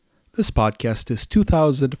This podcast is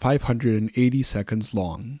 2,580 seconds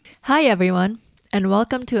long. Hi, everyone, and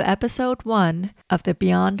welcome to episode 1 of the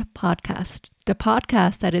Beyond podcast, the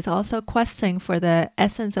podcast that is also questing for the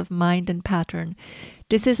essence of mind and pattern.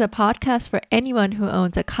 This is a podcast for anyone who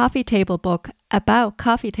owns a coffee table book about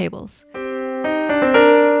coffee tables.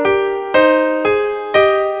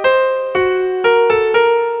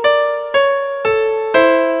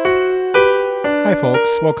 Hi, folks.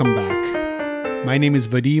 Welcome back. My name is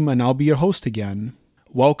Vadim, and I'll be your host again.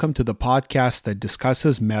 Welcome to the podcast that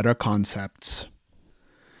discusses meta concepts.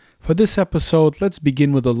 For this episode, let's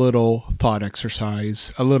begin with a little thought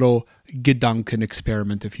exercise, a little Gedanken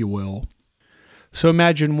experiment, if you will. So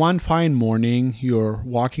imagine one fine morning, you're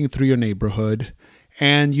walking through your neighborhood,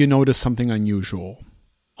 and you notice something unusual.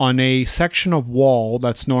 On a section of wall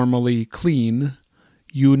that's normally clean,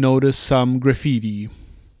 you notice some graffiti.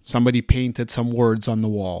 Somebody painted some words on the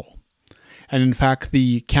wall. And in fact,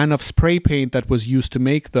 the can of spray paint that was used to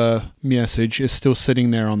make the message is still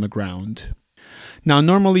sitting there on the ground. Now,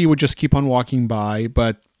 normally you would just keep on walking by,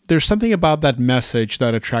 but there's something about that message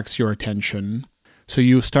that attracts your attention. So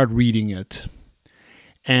you start reading it.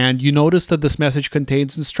 And you notice that this message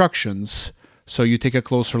contains instructions. So you take a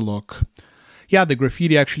closer look. Yeah, the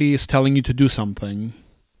graffiti actually is telling you to do something.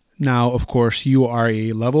 Now, of course, you are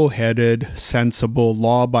a level-headed, sensible,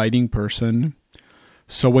 law-abiding person.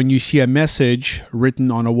 So when you see a message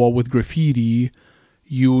written on a wall with graffiti,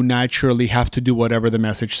 you naturally have to do whatever the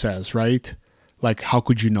message says, right? Like, how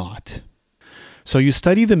could you not? So you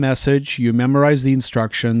study the message, you memorize the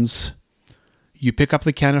instructions, you pick up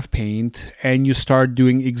the can of paint, and you start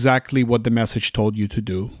doing exactly what the message told you to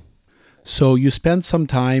do. So you spend some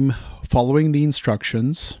time following the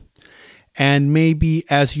instructions, and maybe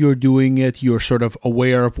as you're doing it, you're sort of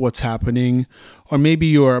aware of what's happening. Or maybe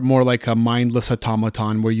you're more like a mindless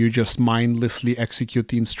automaton where you just mindlessly execute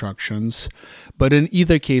the instructions. But in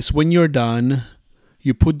either case, when you're done,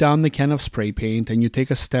 you put down the can of spray paint and you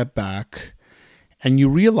take a step back and you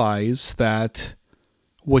realize that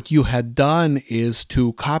what you had done is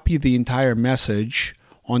to copy the entire message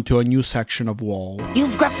onto a new section of wall.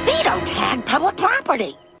 You've graffito tagged public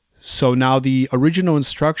property. So now the original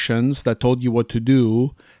instructions that told you what to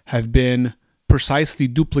do have been precisely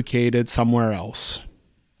duplicated somewhere else.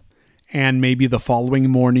 And maybe the following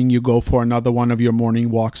morning you go for another one of your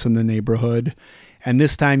morning walks in the neighborhood. And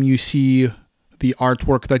this time you see the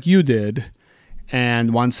artwork that you did.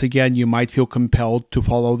 And once again, you might feel compelled to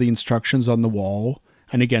follow the instructions on the wall.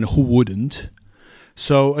 And again, who wouldn't?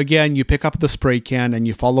 So again, you pick up the spray can and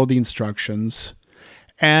you follow the instructions.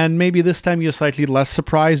 And maybe this time you're slightly less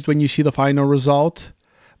surprised when you see the final result.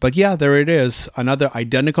 But yeah, there it is. Another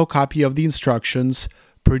identical copy of the instructions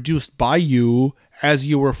produced by you as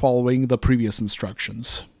you were following the previous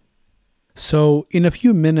instructions. So in a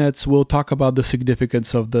few minutes, we'll talk about the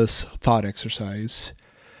significance of this thought exercise.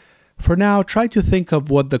 For now, try to think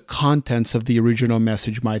of what the contents of the original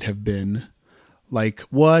message might have been. Like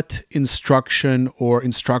what instruction or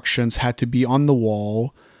instructions had to be on the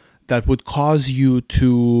wall that would cause you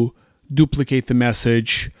to duplicate the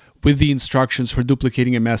message with the instructions for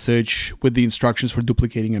duplicating a message, with the instructions for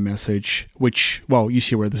duplicating a message, which, well, you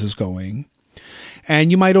see where this is going. And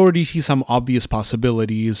you might already see some obvious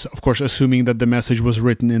possibilities, of course, assuming that the message was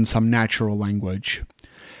written in some natural language.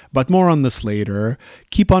 But more on this later.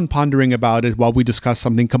 Keep on pondering about it while we discuss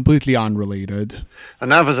something completely unrelated.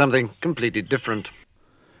 And now for something completely different.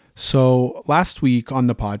 So last week on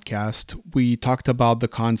the podcast, we talked about the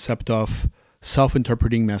concept of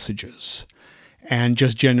self-interpreting messages and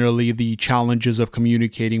just generally the challenges of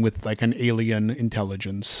communicating with like an alien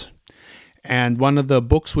intelligence. And one of the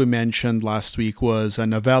books we mentioned last week was a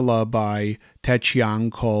novella by Ted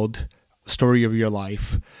Chiang called Story of Your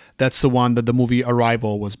Life. That's the one that the movie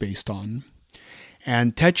Arrival was based on.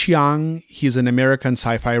 And Ted Chiang, he's an American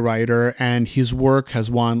sci-fi writer, and his work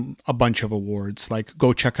has won a bunch of awards. Like,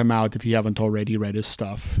 go check him out if you haven't already read his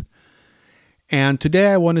stuff. And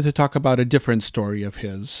today I wanted to talk about a different story of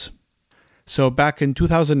his. So back in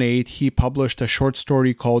 2008, he published a short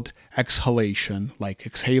story called Exhalation, like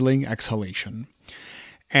exhaling, exhalation.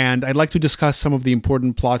 And I'd like to discuss some of the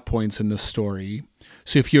important plot points in this story.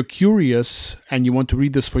 So if you're curious and you want to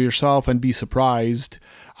read this for yourself and be surprised,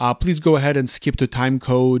 please go ahead and skip to time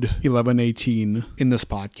code 1118 in this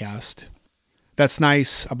podcast. That's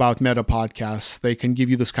nice about meta podcasts. They can give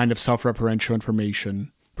you this kind of self-referential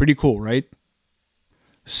information. Pretty cool, right?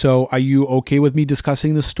 So are you okay with me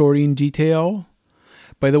discussing this story in detail?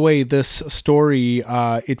 By the way, this story,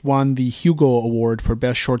 it won the Hugo Award for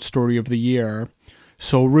Best Short Story of the Year.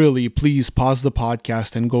 So really, please pause the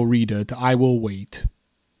podcast and go read it. I will wait.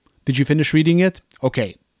 Did you finish reading it?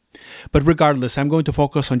 Okay. But regardless, I'm going to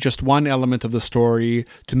focus on just one element of the story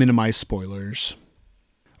to minimize spoilers.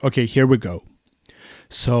 Okay, here we go.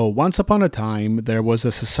 So once upon a time, there was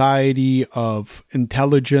a society of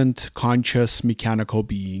intelligent, conscious, mechanical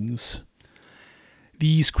beings.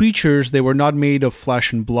 These creatures, they were not made of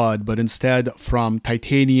flesh and blood, but instead from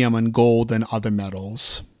titanium and gold and other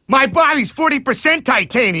metals. My body's 40%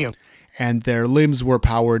 titanium! And their limbs were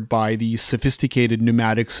powered by these sophisticated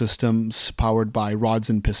pneumatic systems powered by rods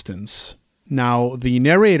and pistons. Now, the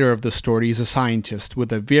narrator of the story is a scientist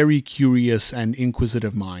with a very curious and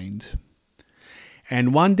inquisitive mind.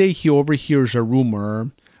 And one day he overhears a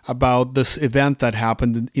rumor about this event that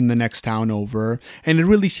happened in the next town over, and it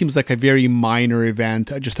really seems like a very minor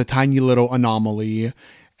event, just a tiny little anomaly,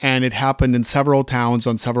 and it happened in several towns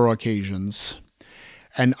on several occasions.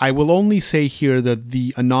 And I will only say here that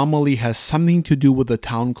the anomaly has something to do with the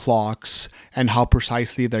town clocks and how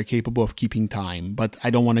precisely they're capable of keeping time, but I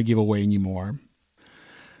don't want to give away any more.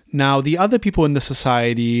 Now, the other people in the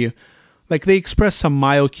society, they express some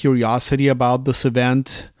mild curiosity about this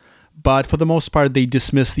event, but for the most part, they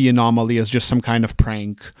dismiss the anomaly as just some kind of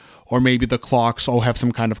prank, or maybe the clocks all have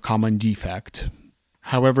some kind of common defect.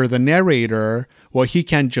 However, the narrator, he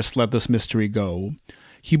can't just let this mystery go.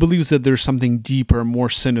 He believes that there's something deeper, more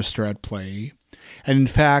sinister at play. And in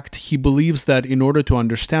fact, he believes that in order to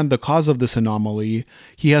understand the cause of this anomaly,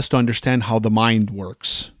 he has to understand how the mind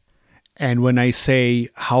works. And when I say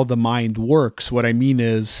how the mind works, what I mean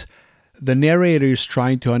is the narrator is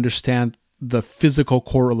trying to understand the physical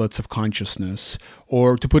correlates of consciousness.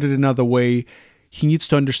 Or to put it another way, he needs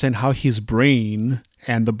to understand how his brain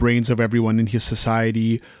and the brains of everyone in his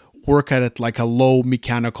society work at a low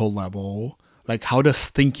mechanical level. How does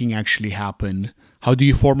thinking actually happen? How do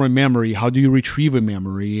you form a memory? How do you retrieve a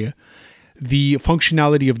memory? The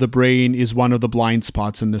functionality of the brain is one of the blind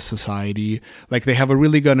spots in this society. They have a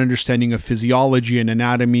really good understanding of physiology and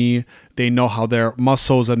anatomy. They know how their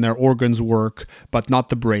muscles and their organs work, but not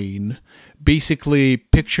the brain. Basically,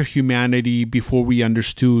 picture humanity before we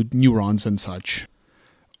understood neurons and such.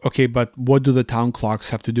 Okay, but what do the town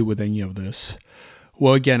clocks have to do with any of this?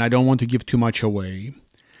 Well, again, I don't want to give too much away.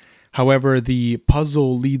 However, the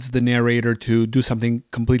puzzle leads the narrator to do something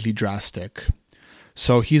completely drastic.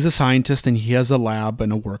 So he's a scientist and he has a lab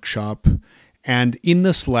and a workshop. And in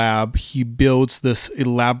this lab, he builds this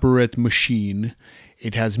elaborate machine.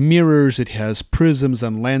 It has mirrors, it has prisms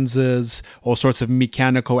and lenses, all sorts of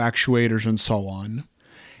mechanical actuators and so on.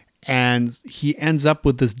 And he ends up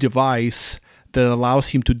with this device that allows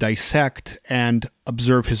him to dissect and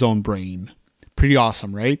observe his own brain. Pretty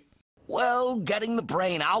awesome, right? Well, getting the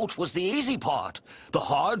brain out was the easy part. The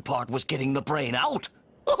hard part was getting the brain out.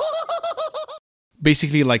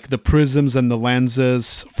 Basically, the prisms and the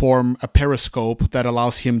lenses form a periscope that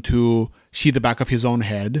allows him to see the back of his own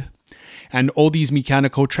head. And all these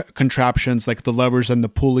mechanical contraptions, like the levers and the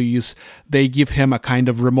pulleys, they give him a kind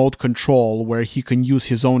of remote control where he can use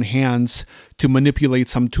his own hands to manipulate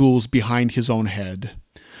some tools behind his own head.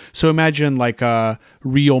 So imagine a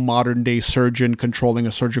real modern-day surgeon controlling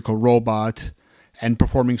a surgical robot and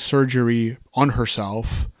performing surgery on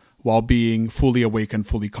herself while being fully awake and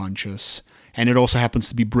fully conscious. And it also happens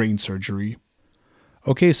to be brain surgery.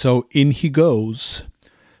 Okay, so in he goes.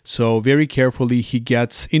 So very carefully, he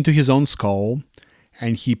gets into his own skull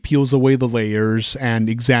and he peels away the layers and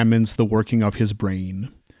examines the working of his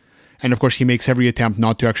brain. And of course, he makes every attempt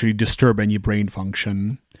not to actually disturb any brain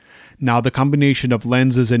function. Now, the combination of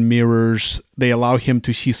lenses and mirrors, they allow him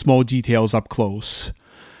to see small details up close.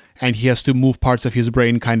 And he has to move parts of his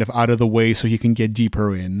brain kind of out of the way so he can get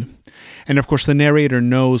deeper in. And of course, the narrator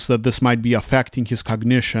knows that this might be affecting his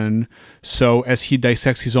cognition. So as he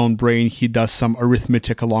dissects his own brain, he does some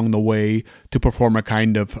arithmetic along the way to perform a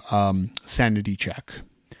kind of sanity check.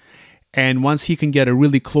 And once he can get a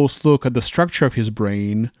really close look at the structure of his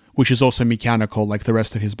brain, which is also mechanical like the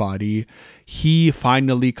rest of his body, he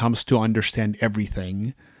finally comes to understand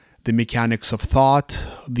everything. The mechanics of thought,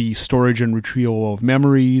 the storage and retrieval of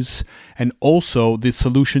memories, and also the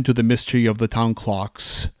solution to the mystery of the town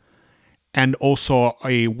clocks, and also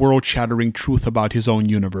a world-shattering truth about his own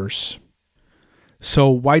universe.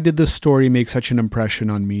 So why did this story make such an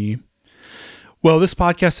impression on me? Well, this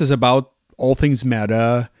podcast is about all things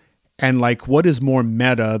meta, and what is more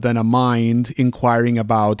meta than a mind inquiring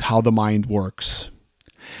about how the mind works?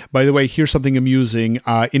 By the way, here's something amusing.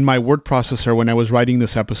 In my word processor, when I was writing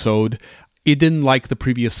this episode, it didn't like the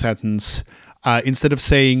previous sentence. Instead of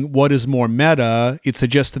saying, what is more meta, it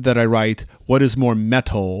suggested that I write, what is more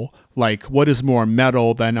metal? What is more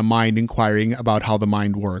metal than a mind inquiring about how the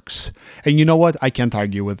mind works? And you know what? I can't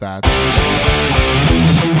argue with that.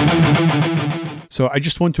 So I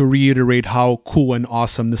just want to reiterate how cool and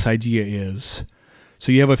awesome this idea is.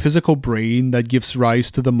 So you have a physical brain that gives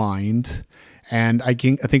rise to the mind. And I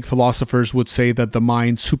think philosophers would say that the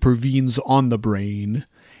mind supervenes on the brain.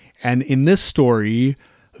 And in this story,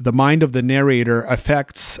 the mind of the narrator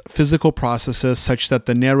affects physical processes such that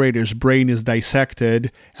the narrator's brain is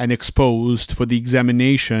dissected and exposed for the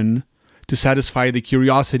examination to satisfy the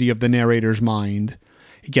curiosity of the narrator's mind.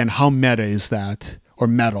 Again, how meta is that? Or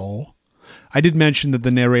metal? I did mention that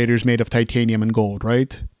the narrator is made of titanium and gold,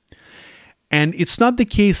 right? And it's not the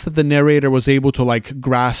case that the narrator was able to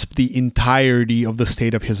grasp the entirety of the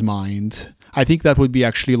state of his mind. I think that would be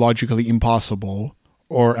actually logically impossible.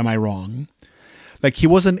 Or am I wrong? He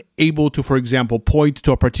wasn't able to, for example, point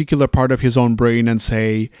to a particular part of his own brain and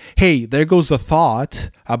say, hey, there goes a thought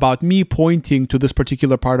about me pointing to this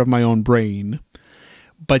particular part of my own brain.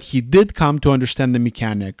 But he did come to understand the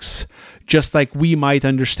mechanics, just like we might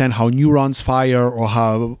understand how neurons fire or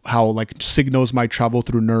how signals might travel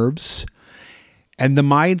through nerves. And the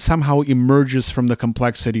mind somehow emerges from the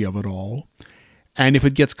complexity of it all. And if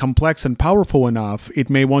it gets complex and powerful enough, it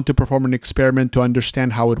may want to perform an experiment to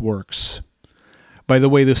understand how it works. By the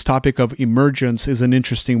way, this topic of emergence is an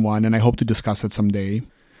interesting one, and I hope to discuss it someday.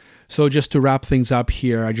 So just to wrap things up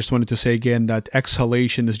here, I just wanted to say again that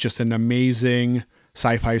Exhalation is just an amazing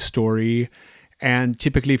sci-fi story. And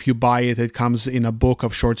typically, if you buy it, it comes in a book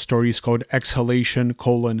of short stories called Exhalation: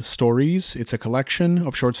 Stories. It's a collection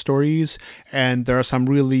of short stories, and there are some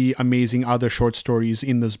really amazing other short stories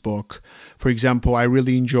in this book. For example, I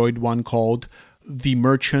really enjoyed one called The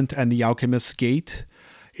Merchant and the Alchemist's Gate.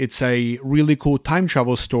 It's a really cool time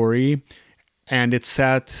travel story, and it's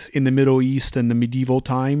set in the Middle East in the medieval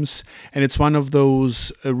times. And it's one of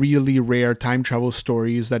those really rare time travel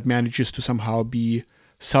stories that manages to somehow be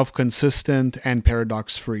self-consistent and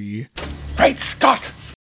paradox-free. Great Scott!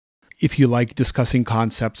 If you like discussing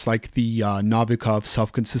concepts like the Novikov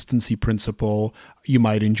self-consistency principle, you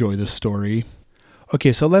might enjoy this story.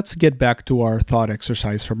 Okay, so let's get back to our thought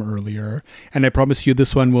exercise from earlier. And I promise you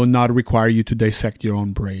this one will not require you to dissect your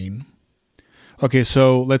own brain. Okay,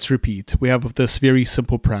 so let's repeat. We have this very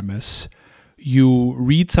simple premise. You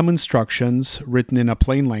read some instructions written in a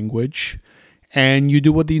plain language, and you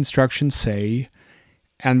do what the instructions say.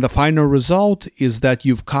 And the final result is that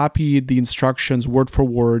you've copied the instructions word for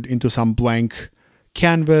word into some blank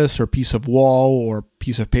canvas or piece of wall or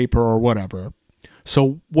piece of paper or whatever.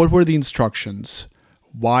 So what were the instructions?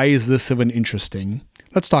 Why is this even interesting?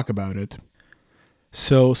 Let's talk about it.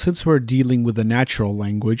 So since we're dealing with a natural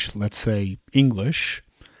language, let's say English,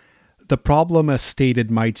 the problem as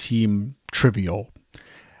stated might seem trivial.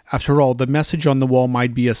 After all, the message on the wall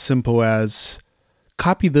might be as simple as,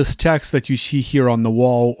 copy this text that you see here on the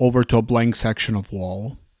wall over to a blank section of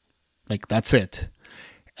wall. That's it.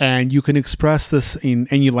 And you can express this in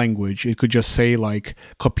any language. It could just say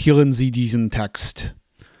kopieren Sie diesen Text.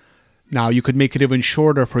 Now you could make it even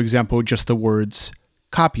shorter, for example, just the words,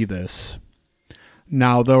 copy this.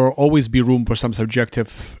 Now there will always be room for some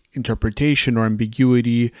subjective interpretation or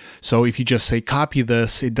ambiguity. So if you just say copy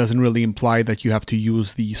this, it doesn't really imply that you have to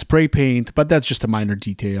use the spray paint, but that's just a minor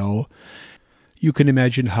detail. You can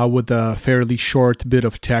imagine how with a fairly short bit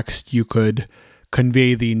of text you could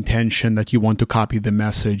convey the intention that you want to copy the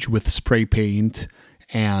message with spray paint,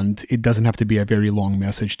 and it doesn't have to be a very long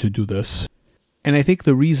message to do this. And I think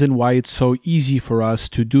the reason why it's so easy for us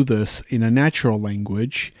to do this in a natural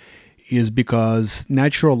language is because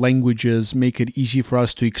natural languages make it easy for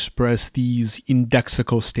us to express these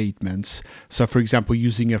indexical statements. So for example,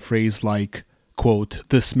 using a phrase like, quote,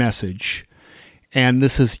 this message. And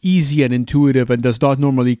this is easy and intuitive and does not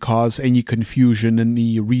normally cause any confusion in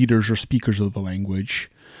the readers or speakers of the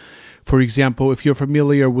language. For example, if you're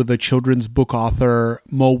familiar with the children's book author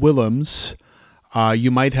Mo Willems,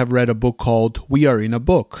 you might have read a book called We Are in a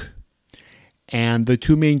Book. And the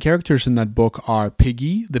two main characters in that book are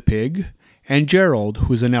Piggy, the pig, and Gerald,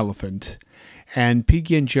 who's an elephant. And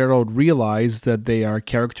Piggy and Gerald realize that they are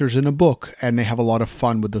characters in a book, and they have a lot of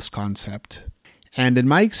fun with this concept. And in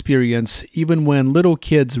my experience, even when little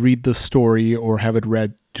kids read the story or have it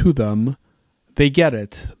read to them, they get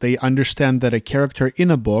it. They understand that a character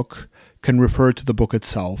in a book can refer to the book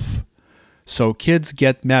itself. So kids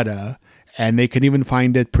get meta, and they can even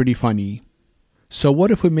find it pretty funny. So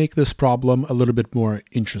what if we make this problem a little bit more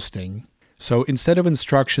interesting? So instead of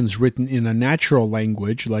instructions written in a natural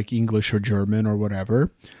language like English or German or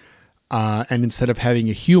whatever, and instead of having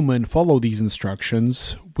a human follow these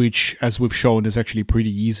instructions, which, as we've shown, is actually pretty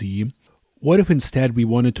easy, what if instead we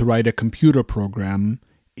wanted to write a computer program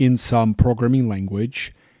in some programming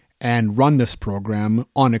language, and run this program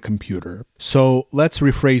on a computer. So let's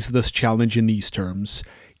rephrase this challenge in these terms.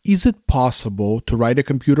 Is it possible to write a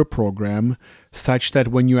computer program such that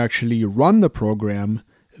when you actually run the program,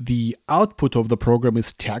 the output of the program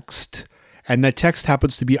is text, and that text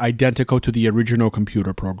happens to be identical to the original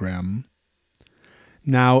computer program?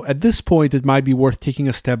 Now, at this point, it might be worth taking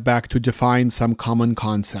a step back to define some common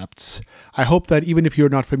concepts. I hope that even if you're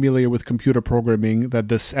not familiar with computer programming, that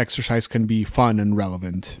this exercise can be fun and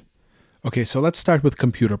relevant. Okay, so let's start with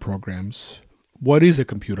computer programs. What is a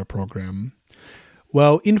computer program?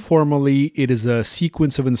 Well, informally, it is a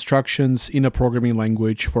sequence of instructions in a programming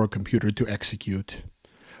language for a computer to execute.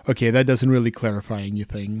 Okay, that doesn't really clarify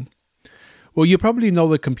anything. Well, you probably know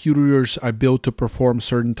that computers are built to perform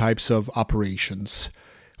certain types of operations.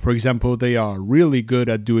 For example, they are really good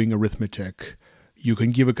at doing arithmetic. You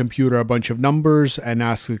can give a computer a bunch of numbers and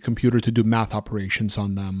ask the computer to do math operations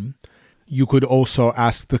on them. You could also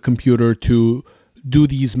ask the computer to do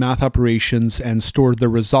these math operations and store the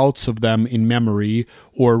results of them in memory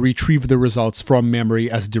or retrieve the results from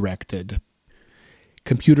memory as directed.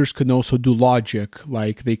 Computers can also do logic,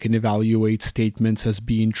 like they can evaluate statements as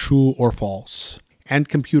being true or false. And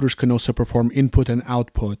computers can also perform input and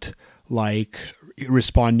output, like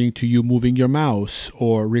responding to you moving your mouse,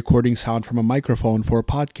 or recording sound from a microphone for a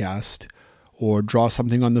podcast, or draw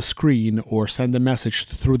something on the screen, or send a message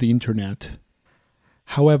through the internet.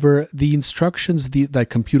 However, the instructions that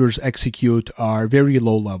computers execute are very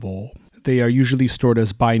low level. They are usually stored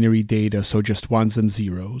as binary data, so just ones and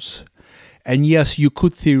zeros. And yes, you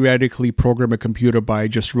could theoretically program a computer by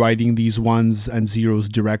just writing these ones and zeros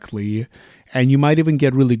directly, and you might even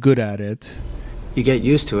get really good at it. You get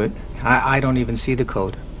used to it. I don't even see the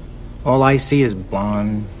code. All I see is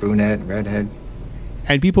blonde, brunette, redhead.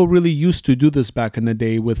 And people really used to do this back in the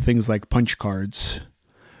day with things like punch cards.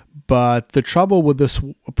 But the trouble with this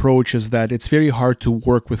approach is that it's very hard to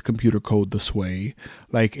work with computer code this way.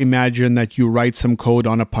 Like, imagine that you write some code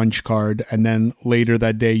on a punch card, and then later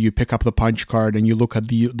that day you pick up the punch card and you look at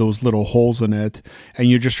those little holes in it, and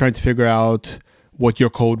you're just trying to figure out what your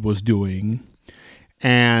code was doing.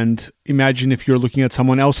 And imagine if you're looking at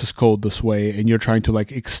someone else's code this way and you're trying to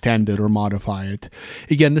extend it or modify it.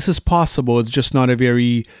 Again, this is possible. It's just not a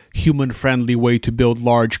very human-friendly way to build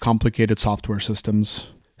large, complicated software systems.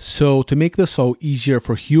 So to make this all easier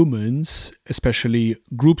for humans, especially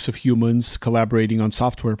groups of humans collaborating on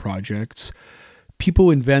software projects, people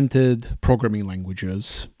invented programming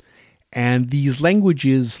languages. And these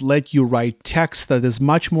languages let you write text that is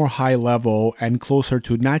much more high level and closer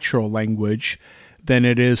to natural language than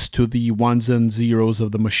it is to the ones and zeros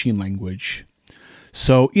of the machine language.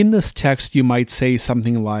 So in this text, you might say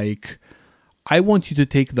something like, I want you to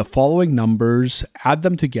take the following numbers, add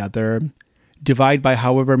them together, divide by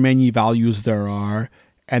however many values there are,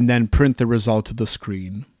 and then print the result to the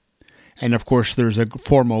screen. And of course, there's a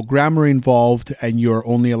formal grammar involved, and you're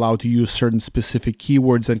only allowed to use certain specific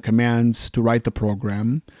keywords and commands to write the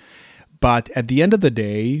program. But at the end of the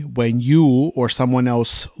day, when you or someone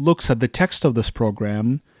else looks at the text of this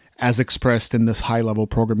program, as expressed in this high-level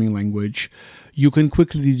programming language, you can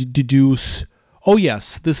quickly deduce, oh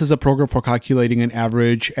yes, this is a program for calculating an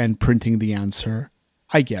average and printing the answer.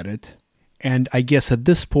 I get it. And I guess at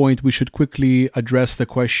this point, we should quickly address the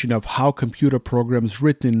question of how computer programs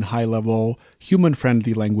written in high-level,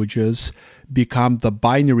 human-friendly languages become the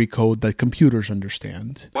binary code that computers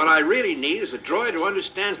understand. What I really need is a droid who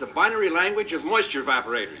understands the binary language of moisture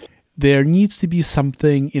evaporators. There needs to be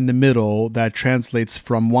something in the middle that translates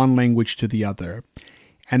from one language to the other.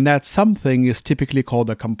 And that something is typically called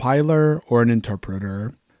a compiler or an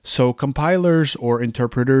interpreter. So compilers or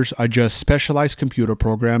interpreters are just specialized computer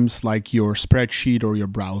programs like your spreadsheet or your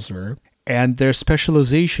browser. And their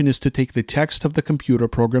specialization is to take the text of the computer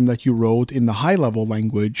program that you wrote in the high-level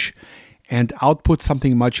language and output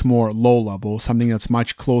something much more low-level, something that's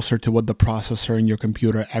much closer to what the processor in your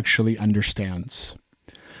computer actually understands.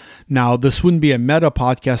 Now, this wouldn't be a meta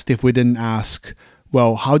podcast if we didn't ask,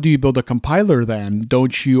 well, how do you build a compiler then?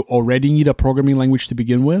 Don't you already need a programming language to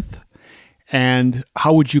begin with? And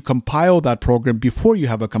how would you compile that program before you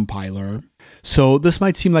have a compiler? So this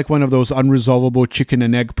might seem like one of those unresolvable chicken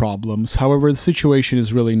and egg problems. However, the situation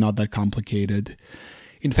is really not that complicated.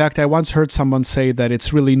 In fact, I once heard someone say that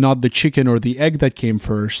it's really not the chicken or the egg that came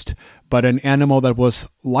first, but an animal that was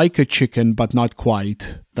like a chicken but not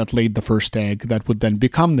quite, that laid the first egg that would then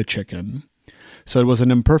become the chicken. So it was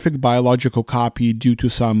an imperfect biological copy due to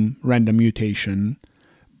some random mutation.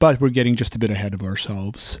 But we're getting just a bit ahead of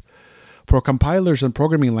ourselves. For compilers and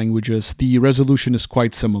programming languages, the resolution is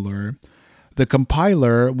quite similar. The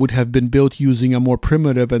compiler would have been built using a more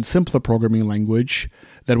primitive and simpler programming language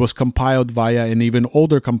that was compiled via an even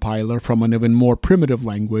older compiler from an even more primitive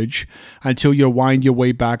language until you wind your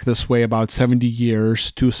way back this way about 70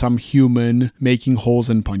 years to some human making holes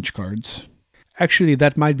in punch cards. Actually,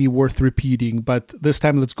 that might be worth repeating, but this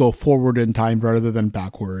time let's go forward in time rather than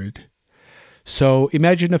backward. So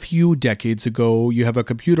imagine a few decades ago, you have a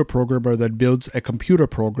computer programmer that builds a computer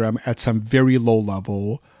program at some very low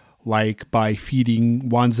level, like by feeding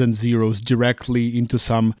ones and zeros directly into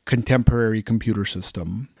some contemporary computer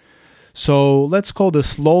system. So let's call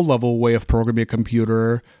this low-level way of programming a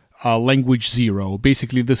computer language 0.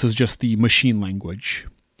 Basically, this is just the machine language.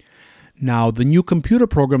 Now, the new computer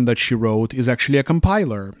program that she wrote is actually a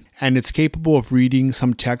compiler, and it's capable of reading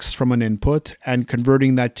some text from an input and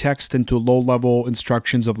converting that text into low-level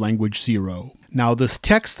instructions of language 0. Now, this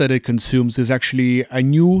text that it consumes is actually a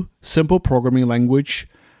new, simple programming language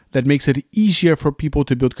that makes it easier for people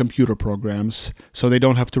to build computer programs, so they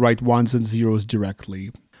don't have to write ones and zeros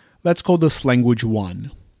directly. Let's call this language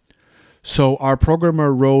 1. So our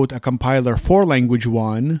programmer wrote a compiler for language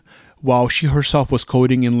 1, while she herself was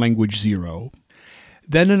coding in language 0.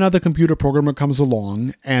 Then another computer programmer comes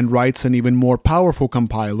along and writes an even more powerful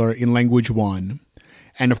compiler in language 1.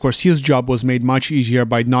 And of course, his job was made much easier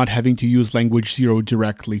by not having to use language 0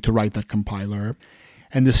 directly to write that compiler.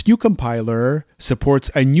 And this new compiler supports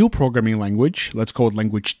a new programming language, let's call it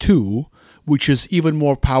language 2, which is even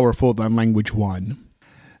more powerful than language 1.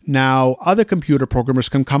 Now, other computer programmers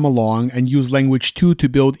can come along and use language 2 to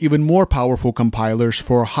build even more powerful compilers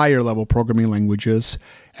for higher level programming languages,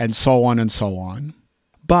 and so on and so on.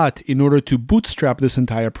 But in order to bootstrap this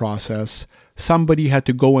entire process, somebody had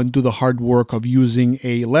to go and do the hard work of using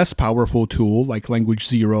a less powerful tool, like language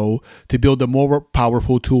 0, to build a more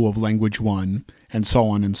powerful tool of language 1, and so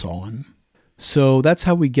on and so on. So that's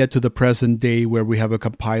how we get to the present day where we have a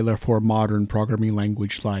compiler for a modern programming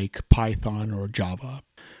language like Python or Java.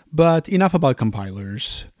 But enough about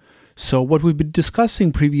compilers. So what we've been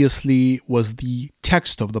discussing previously was the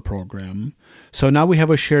text of the program. So now we have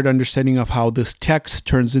a shared understanding of how this text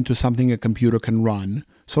turns into something a computer can run.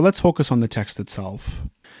 So let's focus on the text itself.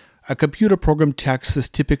 A computer program text is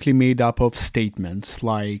typically made up of statements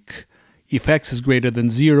like, if x is greater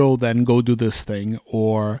than 0, then go do this thing,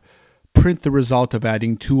 or print the result of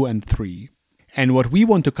adding 2 and 3. And what we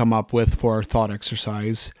want to come up with for our thought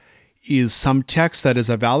exercise is some text that is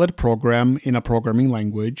a valid program in a programming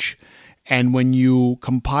language, and when you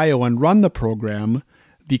compile and run the program,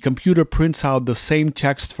 the computer prints out the same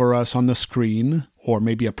text for us on the screen, or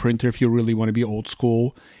maybe a printer if you really want to be old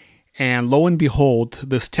school, and lo and behold,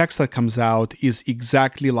 this text that comes out is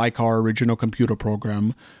exactly like our original computer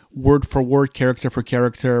program, word for word, character for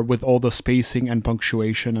character, with all the spacing and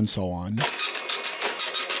punctuation and so on.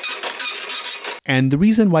 And the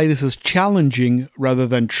reason why this is challenging rather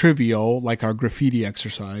than trivial, like our graffiti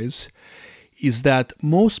exercise, is that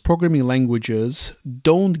most programming languages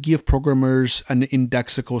don't give programmers an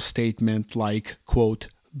indexical statement like, quote,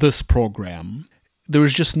 this program. There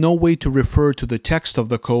is just no way to refer to the text of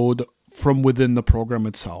the code from within the program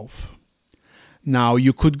itself. Now,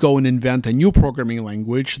 you could go and invent a new programming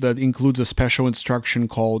language that includes a special instruction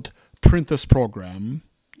called print this program.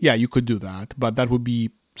 Yeah, you could do that, but that would be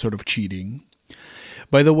sort of cheating.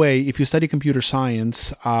 By the way, if you study computer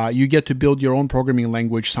science, you get to build your own programming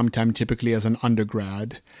language sometime, typically as an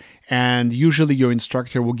undergrad. And usually your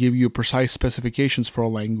instructor will give you precise specifications for a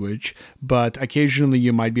language, but occasionally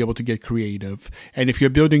you might be able to get creative. And if you're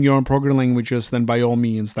building your own programming languages, then by all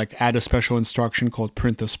means, add a special instruction called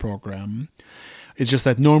print this program. It's just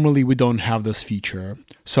that normally we don't have this feature.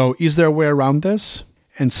 So is there a way around this?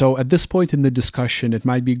 And so at this point in the discussion, it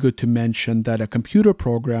might be good to mention that a computer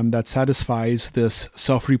program that satisfies this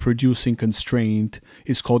self-reproducing constraint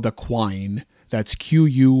is called a quine. That's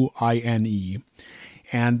Q-U-I-N-E.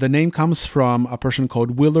 And the name comes from a person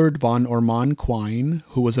called Willard von Orman Quine,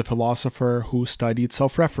 who was a philosopher who studied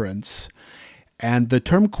self-reference. And the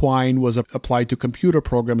term quine was applied to computer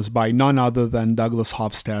programs by none other than Douglas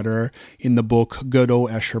Hofstadter in the book Gödel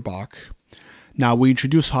Escherbach. Now, we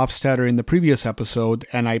introduced Hofstadter in the previous episode,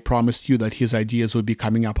 and I promised you that his ideas would be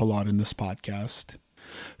coming up a lot in this podcast.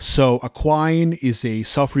 So a quine is a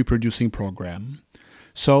self-reproducing program.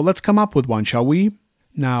 So let's come up with one, shall we?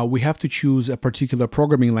 Now, we have to choose a particular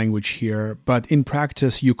programming language here, but in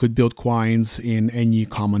practice, you could build quines in any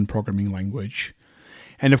common programming language.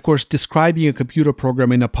 And of course, describing a computer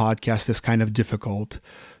program in a podcast is kind of difficult.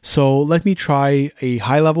 So let me try a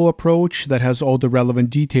high-level approach that has all the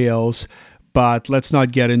relevant details, but let's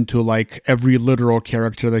not get into every literal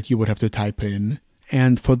character that you would have to type in.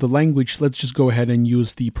 And for the language, let's just go ahead and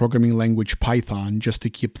use the programming language Python just to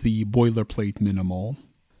keep the boilerplate minimal.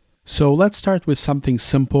 So let's start with something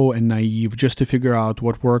simple and naive just to figure out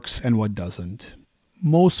what works and what doesn't.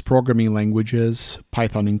 Most programming languages,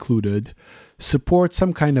 Python included, support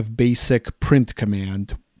some kind of basic print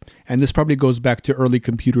command. And this probably goes back to early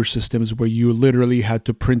computer systems where you literally had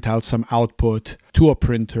to print out some output to a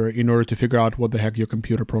printer in order to figure out what the heck your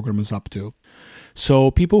computer program is up to.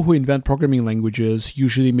 So people who invent programming languages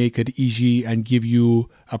usually make it easy and give you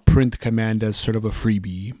a print command as sort of a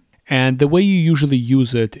freebie. And the way you usually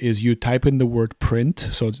use it is you type in the word print,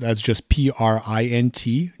 so that's just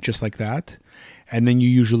print, just like that. And then you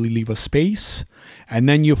usually leave a space, and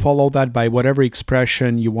then you follow that by whatever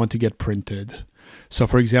expression you want to get printed. So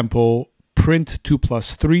for example, print 2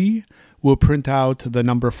 plus 3 will print out the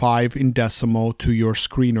number 5 in decimal to your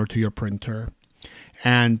screen or to your printer.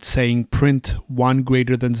 And saying print 1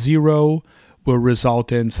 greater than 0 will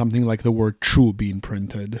result in something like the word true being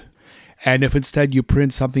printed. And if instead you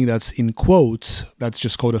print something that's in quotes, that's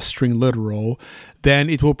just called a string literal, then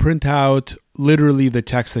it will print out literally the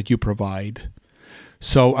text that you provide.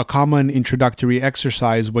 So a common introductory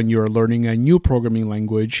exercise when you're learning a new programming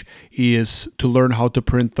language is to learn how to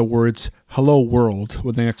print the words hello world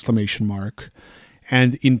with an exclamation mark.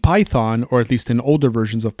 And in Python, or at least in older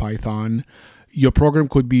versions of Python, your program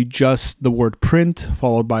could be just the word print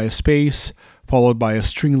followed by a space, followed by a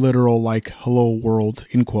string literal like hello world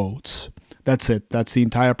in quotes. That's it. That's the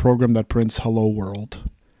entire program that prints hello world.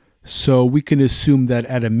 So we can assume that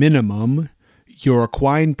at a minimum, your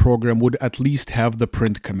quine program would at least have the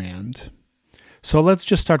print command. So let's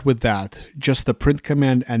just start with that, just the print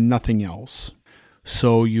command and nothing else.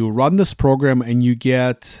 So you run this program and you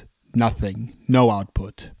get nothing, no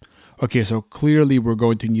output. Okay, so clearly we're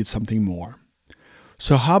going to need something more.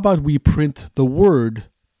 So how about we print the word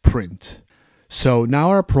print? So now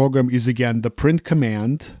our program is again the print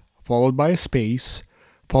command, followed by a space,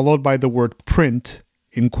 followed by the word print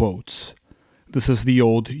in quotes. This is the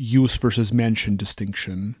old use versus mention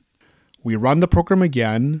distinction. We run the program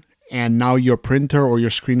again, and now your printer or your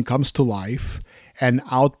screen comes to life, and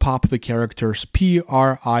out pop the characters print.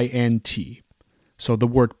 So the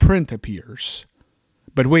word print appears.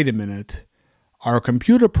 But wait a minute. Our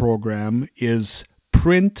computer program is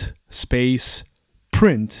print space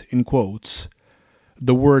print in quotes.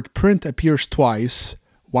 The word print appears twice,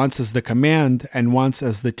 once as the command and once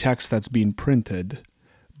as the text that's being printed.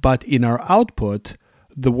 But in our output,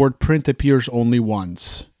 the word print appears only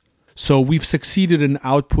once. So we've succeeded in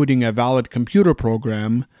outputting a valid computer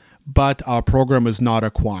program, but our program is not a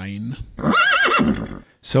quine.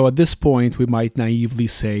 So at this point, we might naively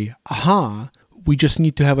say, aha, we just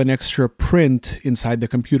need to have an extra print inside the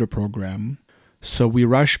computer program. So we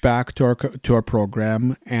rush back to our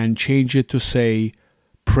program and change it to say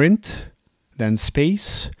print, then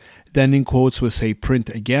space, then in quotes we say print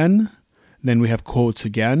again, then we have quotes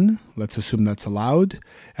again, let's assume that's allowed,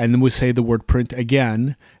 and then we say the word print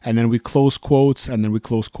again, and then we close quotes, and then we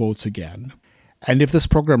close quotes again. And if this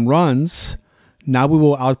program runs, now we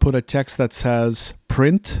will output a text that says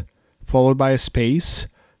print, followed by a space,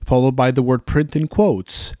 followed by the word print in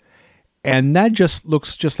quotes. And that just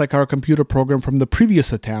looks just like our computer program from the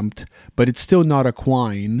previous attempt, but it's still not a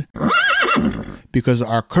quine because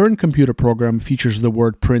our current computer program features the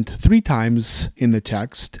word print 3 times in the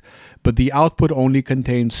text, but the output only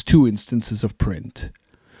contains 2 instances of print.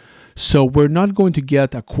 So we're not going to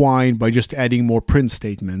get a quine by just adding more print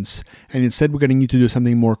statements, and instead we're going to need to do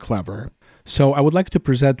something more clever. So I would like to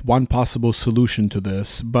present one possible solution to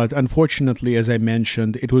this, but unfortunately, as I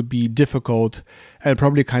mentioned, it would be difficult and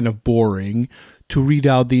probably kind of boring to read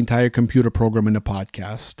out the entire computer program in a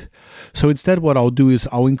podcast. So instead, what I'll do is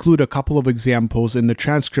I'll include a couple of examples in the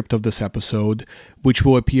transcript of this episode, which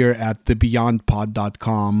will appear at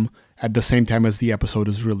thebeyondpod.com at the same time as the episode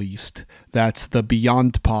is released. That's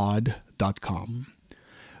thebeyondpod.com.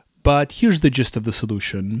 But here's the gist of the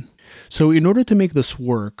solution. So in order to make this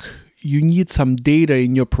work, you need some data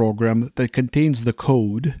in your program that contains the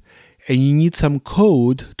code, and you need some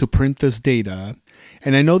code to print this data.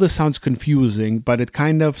 And I know this sounds confusing, but it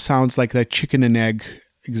kind of sounds like that chicken and egg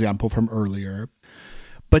example from earlier.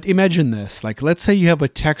 But imagine this, like let's say you have a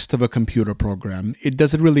text of a computer program. It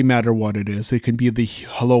doesn't really matter what it is. It can be the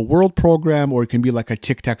Hello World program, or it can be like a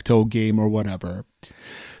tic-tac-toe game or whatever.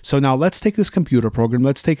 So now let's take this computer program,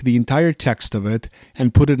 let's take the entire text of it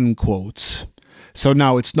and put it in quotes. So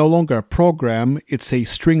now it's no longer a program, it's a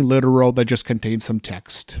string literal that just contains some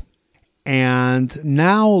text. And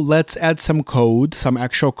now let's add some code, some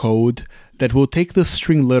actual code that will take this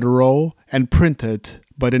string literal and print it,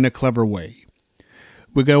 but in a clever way.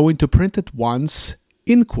 We're going to print it once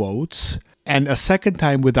in quotes and a second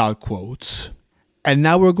time without quotes. And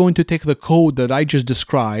now we're going to take the code that I just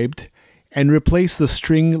described and replace the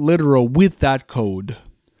string literal with that code.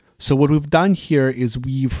 So what we've done here is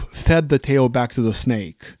we've fed the tail back to the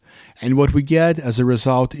snake. And what we get as a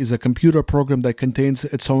result is a computer program that contains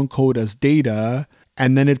its own code as data,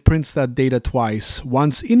 and then it prints that data twice,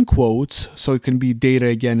 once in quotes, so it can be data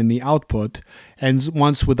again in the output, and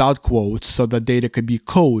once without quotes, so that data could be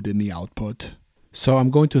code in the output. So I'm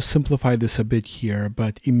going to simplify this a bit here,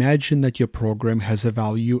 but imagine that your program has a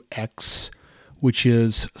value x, which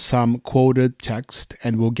is some quoted text,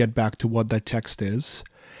 and we'll get back to what that text is.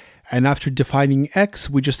 And after defining x,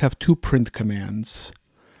 we just have two print commands.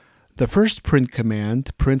 The first print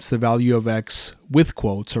command prints the value of x with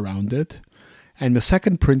quotes around it, and the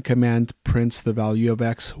second print command prints the value of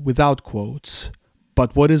x without quotes.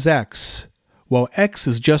 But what is x? Well, x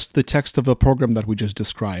is just the text of the program that we just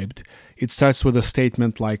described. It starts with a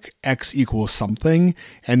statement like x equals something,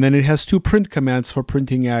 and then it has two print commands for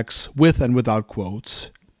printing x with and without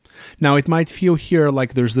quotes. Now, it might feel here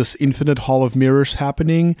like there's this infinite hall of mirrors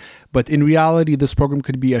happening, but in reality, this program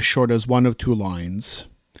could be as short as one of two lines.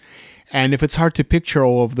 And if it's hard to picture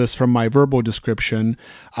all of this from my verbal description,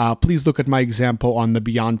 please look at my example on the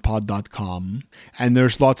beyondpod.com. And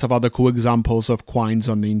there's lots of other cool examples of quines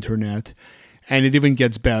on the internet. And it even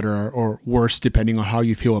gets better or worse depending on how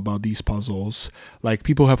you feel about these puzzles. Like,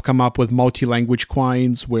 people have come up with multi-language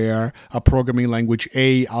quines where a programming language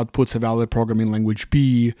A outputs a valid programming language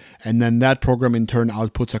B, and then that program in turn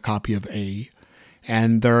outputs a copy of A.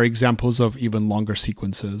 And there are examples of even longer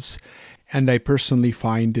sequences. And I personally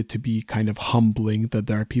find it to be kind of humbling that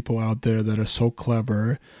there are people out there that are so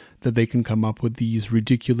clever that they can come up with these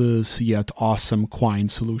ridiculous yet awesome quine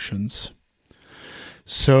solutions.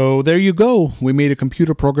 So there you go. We made a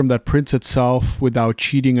computer program that prints itself without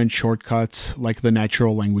cheating and shortcuts like the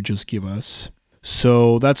natural languages give us.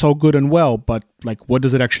 So that's all good and well, but what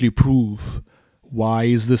does it actually prove? Why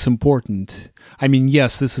is this important? I mean,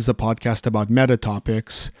 yes, this is a podcast about meta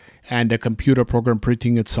topics, and a computer program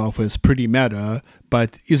printing itself is pretty meta,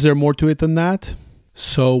 but is there more to it than that?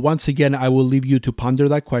 So once again, I will leave you to ponder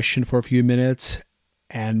that question for a few minutes.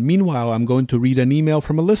 And meanwhile, I'm going to read an email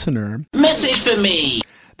from a listener. Message for me.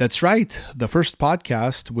 That's right. The first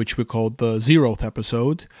podcast, which we called the 0th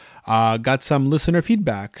episode, got some listener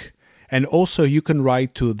feedback. And also you can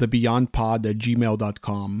write to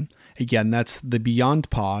thebeyondpod@gmail.com. Again, that's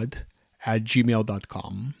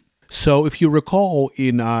thebeyondpod@gmail.com. So if you recall,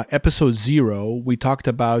 in episode 0, we talked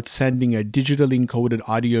about sending a digitally encoded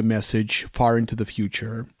audio message far into the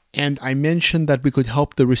future. And I mentioned that we could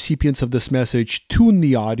help the recipients of this message tune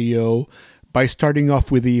the audio by starting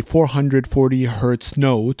off with the 440 Hz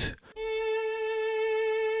note,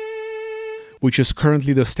 which is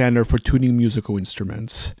currently the standard for tuning musical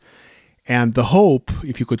instruments. And the hope,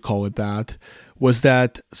 if you could call it that, was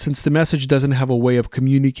that since the message doesn't have a way of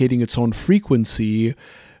communicating its own frequency,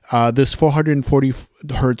 this 440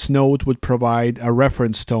 Hz note would provide a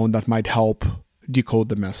reference tone that might help decode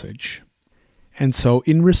the message. And so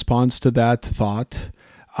in response to that thought,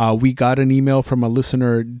 we got an email from a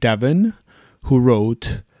listener, Devin, who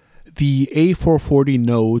wrote, "The A440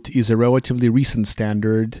 note is a relatively recent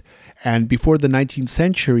standard, and before the 19th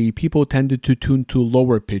century, people tended to tune to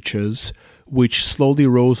lower pitches, which slowly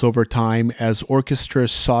rose over time as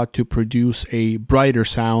orchestras sought to produce a brighter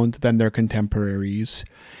sound than their contemporaries.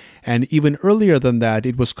 And even earlier than that,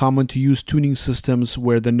 it was common to use tuning systems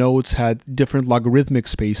where the notes had different logarithmic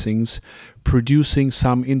spacings, producing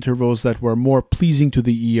some intervals that were more pleasing to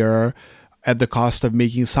the ear at the cost of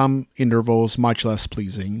making some intervals much less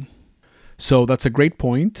pleasing." So that's a great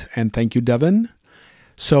point, and thank you, Devin.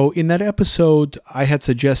 So in that episode, I had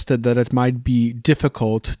suggested that it might be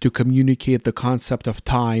difficult to communicate the concept of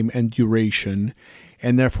time and duration,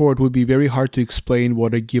 and therefore it would be very hard to explain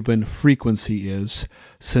what a given frequency is,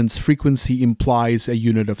 since frequency implies a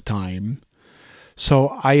unit of time.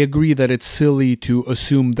 So I agree that it's silly to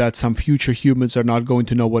assume that some future humans are not going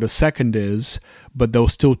to know what a second is, but they'll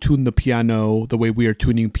still tune the piano the way we are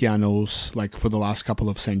tuning pianos for the last couple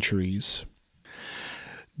of centuries.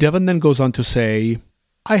 Devin then goes on to say,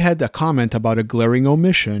 "I had a comment about a glaring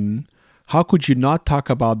omission. How could you not talk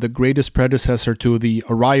about the greatest predecessor to The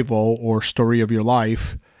Arrival or Story of Your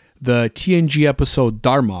Life, the TNG episode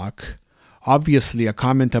Darmok? Obviously, a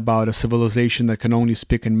comment about a civilization that can only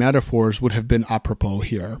speak in metaphors would have been apropos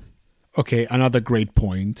here." Okay, another great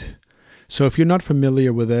point. So if you're not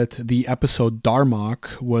familiar with it, the episode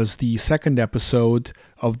Darmok was the second episode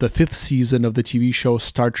of the 5th season of the TV show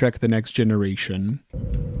Star Trek The Next Generation.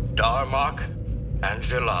 Darmok and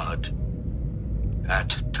Gilad. at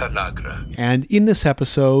Tanagra. And in this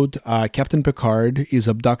episode, Captain Picard is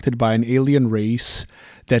abducted by an alien race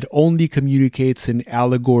that only communicates in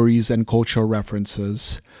allegories and cultural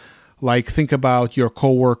references. Like, think about your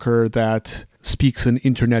coworker that speaks in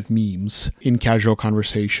internet memes in casual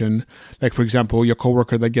conversation. Like, for example, your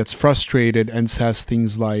coworker that gets frustrated and says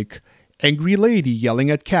things like, "Angry lady yelling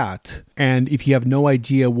at cat." And if you have no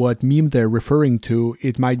idea what meme they're referring to,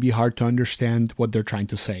 it might be hard to understand what they're trying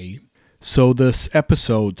to say. So this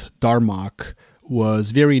episode, Darmok,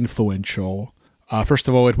 was very influential. First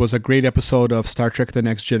of all, it was a great episode of Star Trek The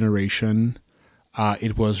Next Generation.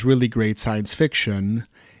 It was really great science fiction.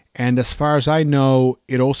 And as far as I know,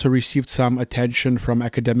 it also received some attention from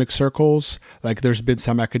academic circles. Like, there's been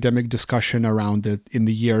some academic discussion around it in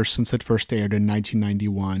the years since it first aired in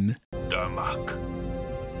 1991. Darmok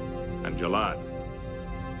and Jalad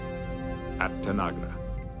at Tanagra.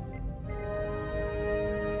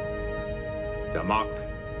 Darmok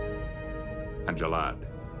and Jalad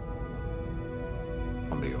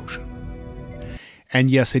on the ocean. And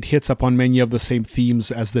yes, it hits upon many of the same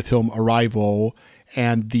themes as the film Arrival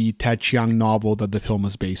and the Ted Chiang novel that the film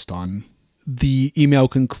is based on. The email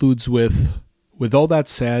concludes with all that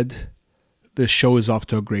said, this show is off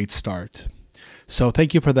to a great start. So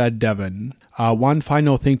thank you for that, Devin. One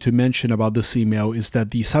final thing to mention about this email is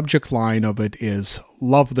that the subject line of it is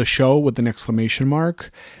 "Love the show" with an exclamation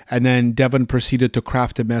mark. And then Devin proceeded to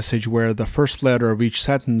craft a message where the first letter of each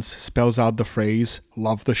sentence spells out the phrase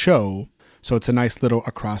 "Love the show." So it's a nice little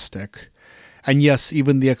acrostic. And yes,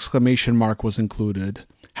 even the exclamation mark was included.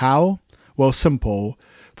 How? Well, simple.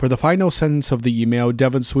 For the final sentence of the email,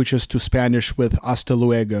 Devin switches to Spanish with "hasta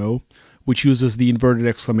luego," which uses the inverted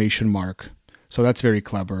exclamation mark. So that's very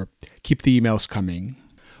clever. Keep the emails coming.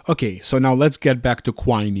 Okay, so now let's get back to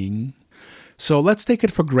quining. So let's take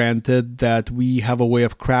it for granted that we have a way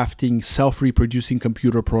of crafting self-reproducing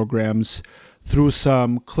computer programs through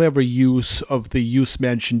some clever use of the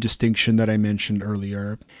use-mentioned distinction that I mentioned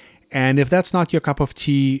earlier. And if that's not your cup of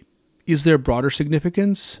tea, is there broader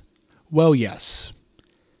significance? Well, yes.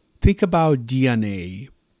 Think about DNA.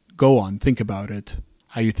 Go on, think about it.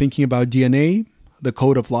 Are you thinking about DNA? The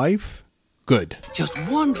code of life? Good. Just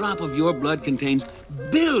one drop of your blood contains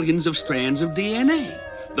billions of strands of DNA,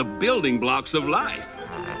 the building blocks of life.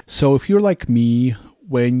 So if you're like me,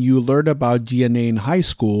 when you learn about DNA in high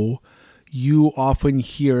school, you often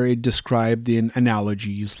hear it described in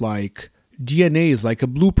analogies like, DNA is like a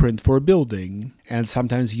blueprint for a building. And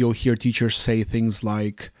sometimes you'll hear teachers say things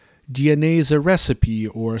like, DNA is a recipe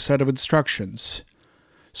or a set of instructions.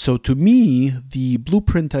 So to me, the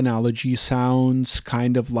blueprint analogy sounds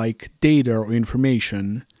kind of like data or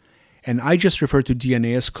information, and I just refer to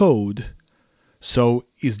DNA as code. So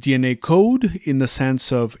is DNA code in the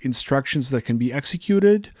sense of instructions that can be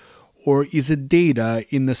executed, or is it data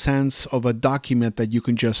in the sense of a document that you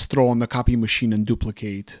can just throw on the copy machine and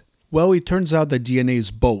duplicate? Well, it turns out that DNA is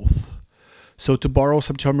both. So to borrow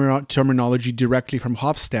some terminology directly from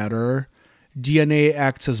Hofstadter, DNA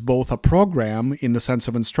acts as both a program in the sense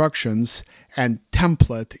of instructions and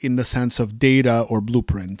template in the sense of data or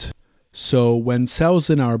blueprint. So when cells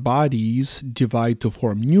in our bodies divide to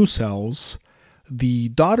form new cells, the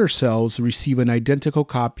daughter cells receive an identical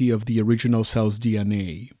copy of the original cell's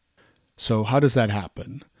DNA. So how does that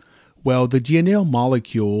happen? Well, the DNA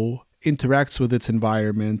molecule interacts with its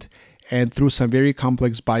environment and through some very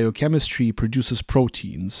complex biochemistry produces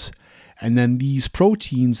proteins. And then these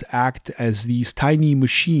proteins act as these tiny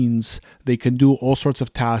machines. They can do all sorts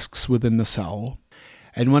of tasks within the cell.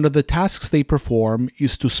 And one of the tasks they perform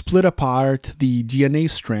is to split apart the DNA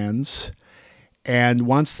strands. And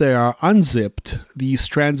once they are unzipped, these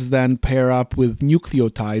strands then pair up with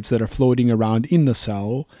nucleotides that are floating around in the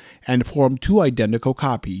cell and form two identical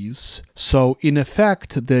copies. So in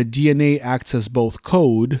effect, the DNA acts as both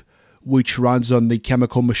code, which runs on the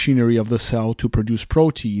chemical machinery of the cell to produce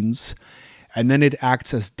proteins, and then it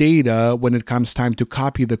acts as data when it comes time to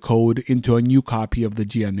copy the code into a new copy of the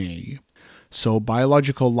DNA. So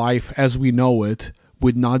biological life as we know it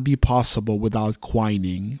would not be possible without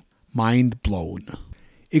quining. Mind blown.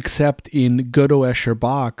 Except in Godot Escher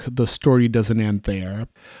Bach, the story doesn't end there.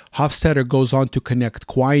 Hofstadter goes on to connect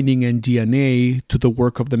quining and DNA to the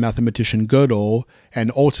work of the mathematician Gödel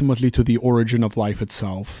and ultimately to the origin of life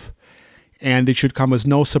itself. And it should come as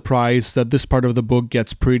no surprise that this part of the book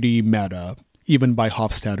gets pretty meta, even by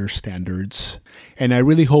Hofstadter's standards. And I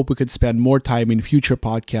really hope we could spend more time in future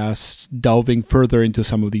podcasts delving further into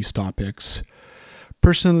some of these topics.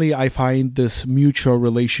 Personally, I find this mutual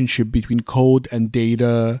relationship between code and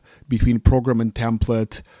data, between program and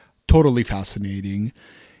template, totally fascinating.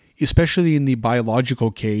 especially in the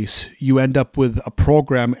biological case, you end up with a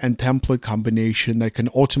program and template combination that can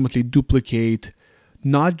ultimately duplicate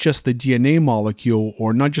not just the DNA molecule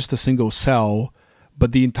or not just a single cell,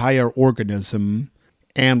 but the entire organism.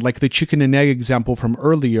 And like the chicken and egg example from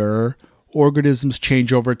earlier, organisms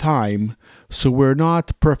change over time. So we're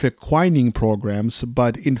not perfect quining programs,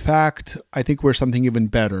 but in fact, I think we're something even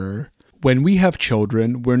better. When we have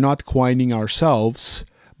children, we're not quining ourselves,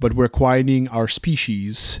 but we're quining our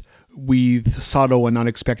species with subtle and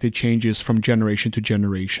unexpected changes from generation to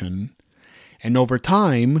generation. And over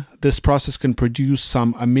time, this process can produce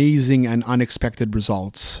some amazing and unexpected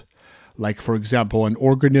results. Like, for example, an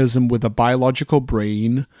organism with a biological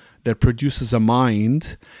brain that produces a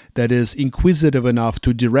mind that is inquisitive enough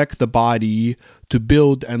to direct the body to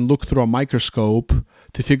build and look through a microscope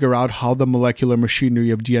to figure out how the molecular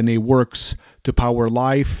machinery of DNA works to power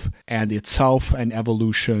life and itself and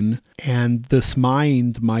evolution. And this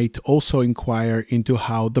mind might also inquire into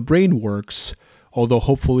how the brain works, although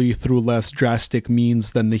hopefully through less drastic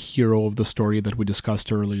means than the hero of the story that we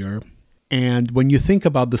discussed earlier. And when you think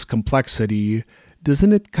about this complexity,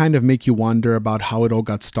 doesn't it kind of make you wonder about how it all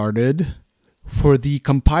got started? For the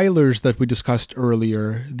compilers that we discussed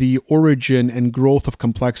earlier, the origin and growth of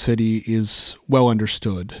complexity is well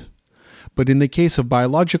understood. But in the case of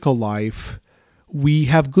biological life, we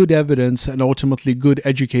have good evidence and ultimately good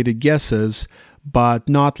educated guesses, but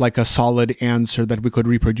not like a solid answer that we could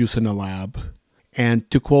reproduce in a lab. And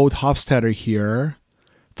to quote Hofstadter here,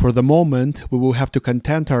 for the moment, we will have to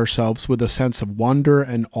content ourselves with a sense of wonder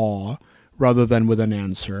and awe rather than with an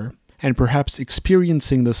answer. And perhaps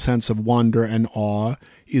experiencing the sense of wonder and awe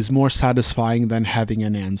is more satisfying than having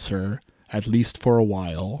an answer, at least for a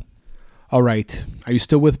while. All right, are you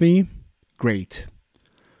still with me? Great.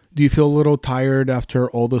 Do you feel a little tired after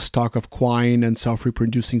all this talk of quine and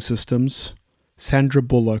self-reproducing systems? Sandra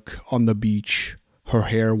Bullock on the beach, her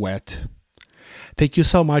hair wet. Thank you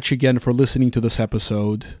so much again for listening to this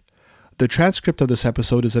episode. The transcript of this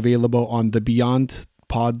episode is available on the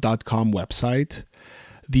beyondpod.com website.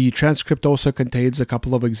 The transcript also contains a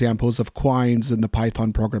couple of examples of quines in the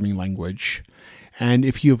Python programming language. And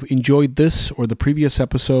if you've enjoyed this or the previous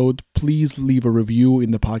episode, please leave a review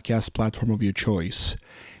in the podcast platform of your choice.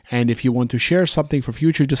 And if you want to share something for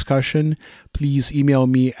future discussion, please email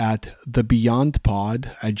me at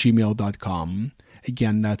thebeyondpod@gmail.com.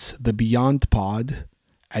 Again, that's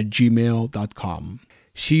thebeyondpod@gmail.com.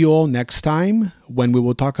 See you all next time when we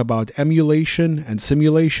will talk about emulation and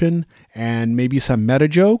simulation and maybe some meta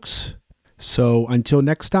jokes. So until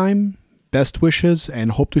next time, best wishes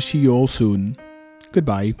and hope to see you all soon.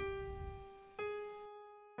 Goodbye.